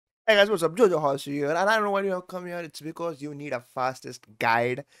Hey guys, what's up? Jojo House here, and I don't know why you have come here. It's because you need a fastest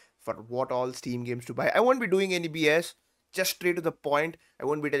guide for what all Steam games to buy. I won't be doing any BS, just straight to the point. I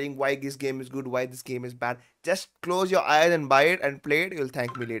won't be telling why this game is good, why this game is bad. Just close your eyes and buy it and play it. You'll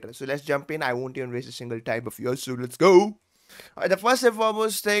thank me later. So let's jump in. I won't even waste a single time of yours. So let's go. The first and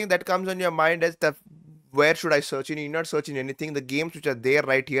foremost thing that comes on your mind is the where should I search in? You're not searching anything. The games which are there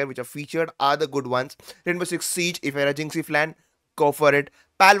right here, which are featured, are the good ones. Rainbow Six Siege, if you're a Jinxie fan, go for it.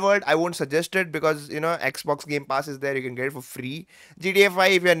 Palworld, I won't suggest it because Xbox Game Pass is there. You can get it for free. GTA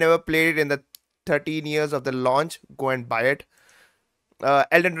 5, if you have never played it in the 13 years of the launch, go and buy it.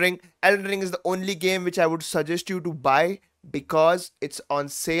 Elden Ring. Elden Ring is the only game which I would suggest you to buy because it's on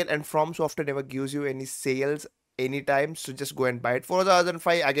sale and From Software never gives you any sales anytime. So just go and buy it. Forza Horizon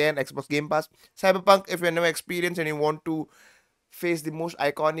 5, again, Xbox Game Pass. Cyberpunk, if you've never experienced and you want to face the most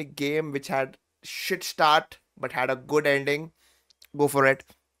iconic game which had shit start but had a good ending, go for it.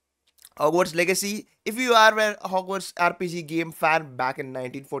 Hogwarts Legacy. If you are a Hogwarts RPG game fan back in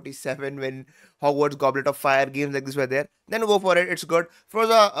 1947 when Hogwarts Goblet of Fire games like this were there, then go for it. It's good.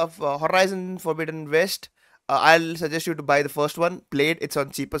 Forza of Horizon Forbidden West. I'll suggest you to buy the first one. Play it. It's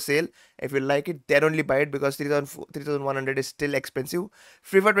on cheaper sale. If you like it, then only buy it because 3,100 is still expensive.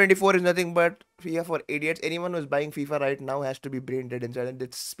 FIFA 24 is nothing but FIFA for idiots. Anyone who's buying FIFA right now has to be brain dead inside. And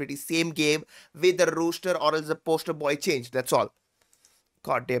it's pretty same game with the rooster or else the poster boy change. That's all.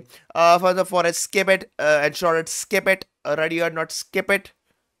 God damn. For the forest, skip it. Enshrouded, skip it. Ready or not, skip it.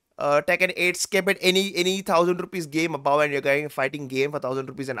 Tekken 8, skip it. Any 1,000 rupees game above and you're getting a fighting game for 1,000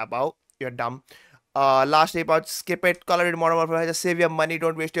 rupees and above, you're dumb. Last tape out, skip it. Call of Duty Modern Warfare, just save your money.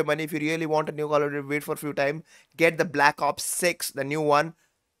 Don't waste your money. If you really want a new Call of Duty, wait for a few time. Get the Black Ops 6, the new one.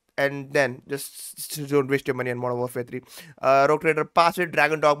 And then just don't waste your money on Modern Warfare 3. Rogue Trader, pass it.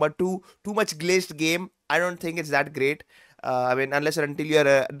 Dragon Dogma 2, too much glazed game. I don't think it's that great. I mean, unless and until you're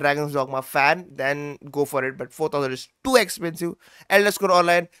a Dragon's Dogma fan, then go for it. But 4,000 is too expensive. Elder Scrolls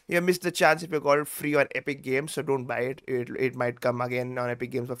Online, you missed the chance if you got it free on Epic Games, so don't buy it. It might come again on Epic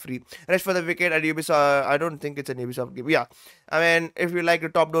Games for free. Rest for the Wicked at Ubisoft, I don't think it's an Ubisoft game. Yeah, I mean, if you like the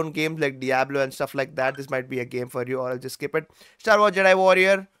top-down games like Diablo and stuff like that, this might be a game for you, or I'll just skip it. Star Wars Jedi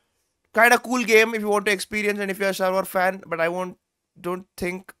Warrior, kind of cool game if you want to experience and if you're a Star Wars fan, but don't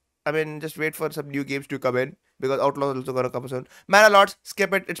think. I mean, just wait for some new games to come in because Outlaw is also gonna come soon. Mana Lords,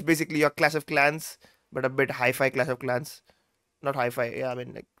 skip it. It's basically your Clash of Clans, but a bit hi-fi Clash of Clans. Not hi-fi. Yeah, I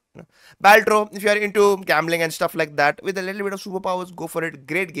mean like. Baltro, if you're into gambling and stuff like that, with a little bit of superpowers, go for it.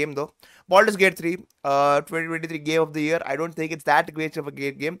 Great game though. Baldur's Gate 3, 2023 Game of the Year. I don't think it's that great of a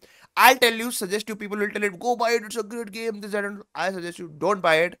great game. I'll tell you, suggest you people will tell it, go buy it. It's a great game. This and I suggest you don't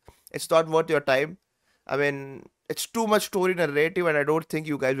buy it. It's not worth your time. I mean, it's too much story narrative, and I don't think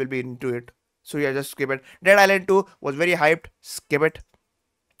you guys will be into it. So yeah, just skip it. Dead Island 2 was very hyped. Skip it.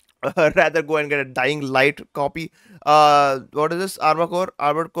 Rather go and get a Dying Light copy. What is this?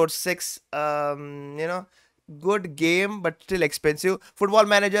 Armored Core 6. Good game, but still expensive. Football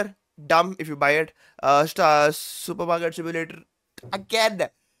Manager, dumb if you buy it. Supermarket Simulator, again,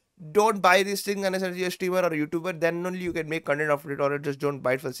 don't buy this thing unless you're a streamer or a YouTuber. Then only you can make content of it, or just don't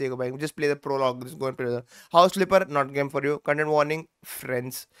buy it for the sake of buying. Just play the prologue. Just go and play the House Flipper, not game for you. Content warning,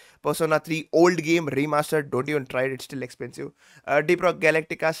 friends. Persona 3, old game, remastered. Don't even try it. It's still expensive. Deep Rock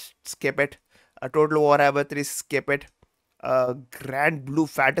Galactica, skip it. Total Warhammer 3, skip it. Grand Blue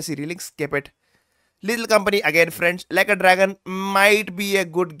Fantasy Relink, skip it. Little Company, again, friends. Like a Dragon might be a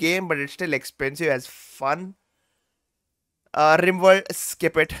good game, but it's still expensive as fun. Rimworld,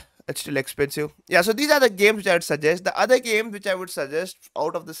 skip it. It's still expensive. Yeah, so these are the games which I would suggest. The other games which I would suggest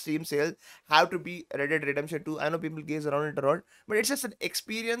out of the Steam sale have to be Red Dead Redemption 2. I know people gaze around it around, but it's just an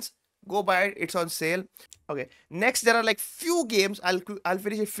experience. Go buy it. It's on sale. Okay. Next, there are like few games. I'll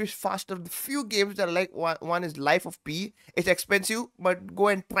finish it faster. The few games that are like one is Life of P. It's expensive, but go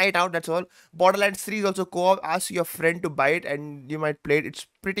and try it out. That's all. Borderlands 3 is also co-op. Ask your friend to buy it, and you might play it. It's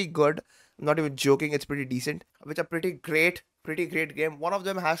pretty good. I'm not even joking. It's pretty decent. Which are pretty great game. One of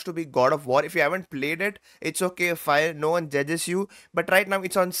them has to be God of War. If you haven't played it, it's okay, fine, no one judges you. But right now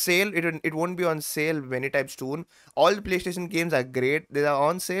it's on sale. It won't be on sale anytime soon. All the PlayStation games are great. They are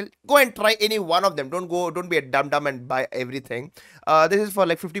on sale. Go and try any one of them. Don't be a dumb and buy everything. This is for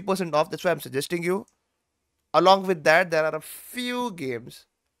like 50% off. That's why I'm suggesting you. Along with that, there are a few games.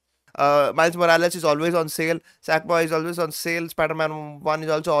 Miles Morales is always on sale. Sackboy is always on sale. Spider-Man 1 is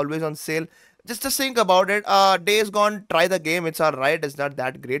also always on sale. Just think about it. Days Gone, try the game. It's alright. It's not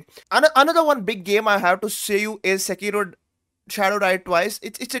that great. Another one big game I have to say you is Sekiro Shadow Die Twice.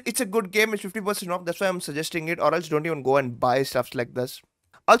 It's a good game. It's 50% off. That's why I'm suggesting it. Or else don't even go and buy stuff like this.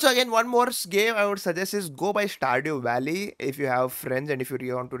 Also, again, one more game I would suggest is go by Stardew Valley if you have friends and if you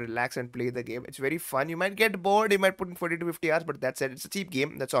really want to relax and play the game. It's very fun. You might get bored, you might put in 40 to 50 hours, but that's it. It's a cheap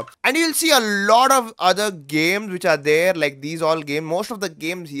game, that's all. And you'll see a lot of other games which are there, like these all games. Most of the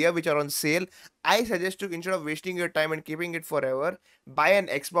games here which are on sale, I suggest to, instead of wasting your time and keeping it forever, buy an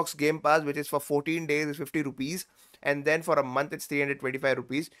Xbox Game Pass, which is for 14 days is 50 rupees, and then for a month it's 325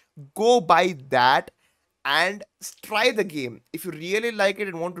 rupees. Go buy that and try the game. If you really like it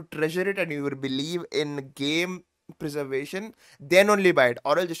and want to treasure it and you will believe in game preservation, then only buy it.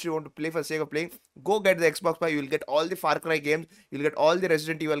 Or else just you want to play for the sake of playing, go get the Xbox Buy. You'll get all the Far Cry games, you'll get all the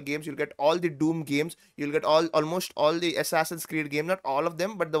Resident Evil games, you'll get all the Doom games, you'll get almost all the Assassin's Creed games, not all of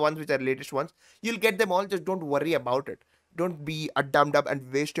them, but the ones which are latest ones. You'll get them all, just don't worry about it. Don't be a dumb dumb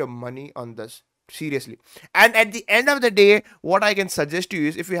and waste your money on this. Seriously. And at the end of the day, what I can suggest to you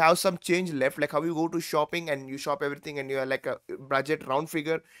is, if you have some change left, like how you go to shopping and you shop everything and you are like a budget round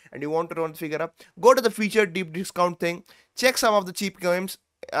figure and you want to round figure up, go to the featured deep discount thing, check some of the cheap games.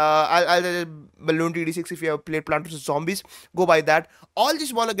 I'll Balloon TD6 if you have played Plants vs Zombies, go buy that. All these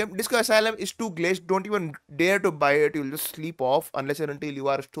smaller games, Disco Asylum is too glazed, don't even dare to buy it, you'll just sleep off unless and until you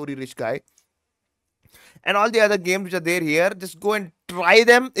are a story rich guy. And all the other games which are there here, just go and try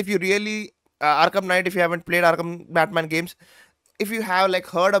them. If you really Arkham Knight, if you haven't played Arkham Batman games, if you have like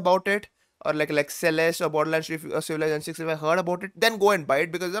heard about it, or like Celeste or Borderlands or Civilization 6, if I heard about it, then go and buy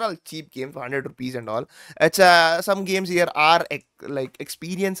it, because they're all cheap games, 100 rupees and all. It's some games here are like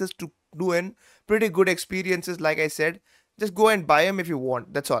experiences to do, in pretty good experiences, like I said. Just go and buy them if you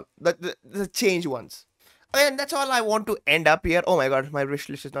want. That's all. The change ones. And that's all I want to end up here. Oh my god, my wish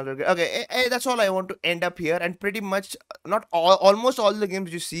list is not very good. Okay, that's all I want to end up here. And pretty much, not all, almost all the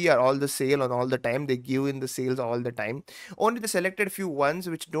games you see are all the sale on all the time. They give in the sales all the time. Only the selected few ones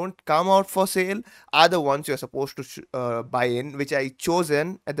which don't come out for sale are the ones you're supposed to buy in, which I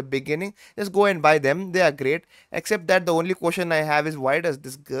chosen at the beginning. Just go and buy them. They are great. Except that the only question I have is, why does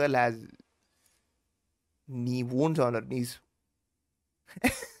this girl has knee wounds on her knees?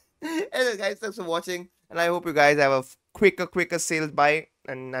 Anyway, guys, thanks for watching, and I hope you guys have a quicker sales buy,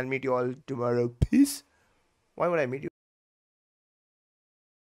 and I'll meet you all tomorrow. Peace. Why would I meet you?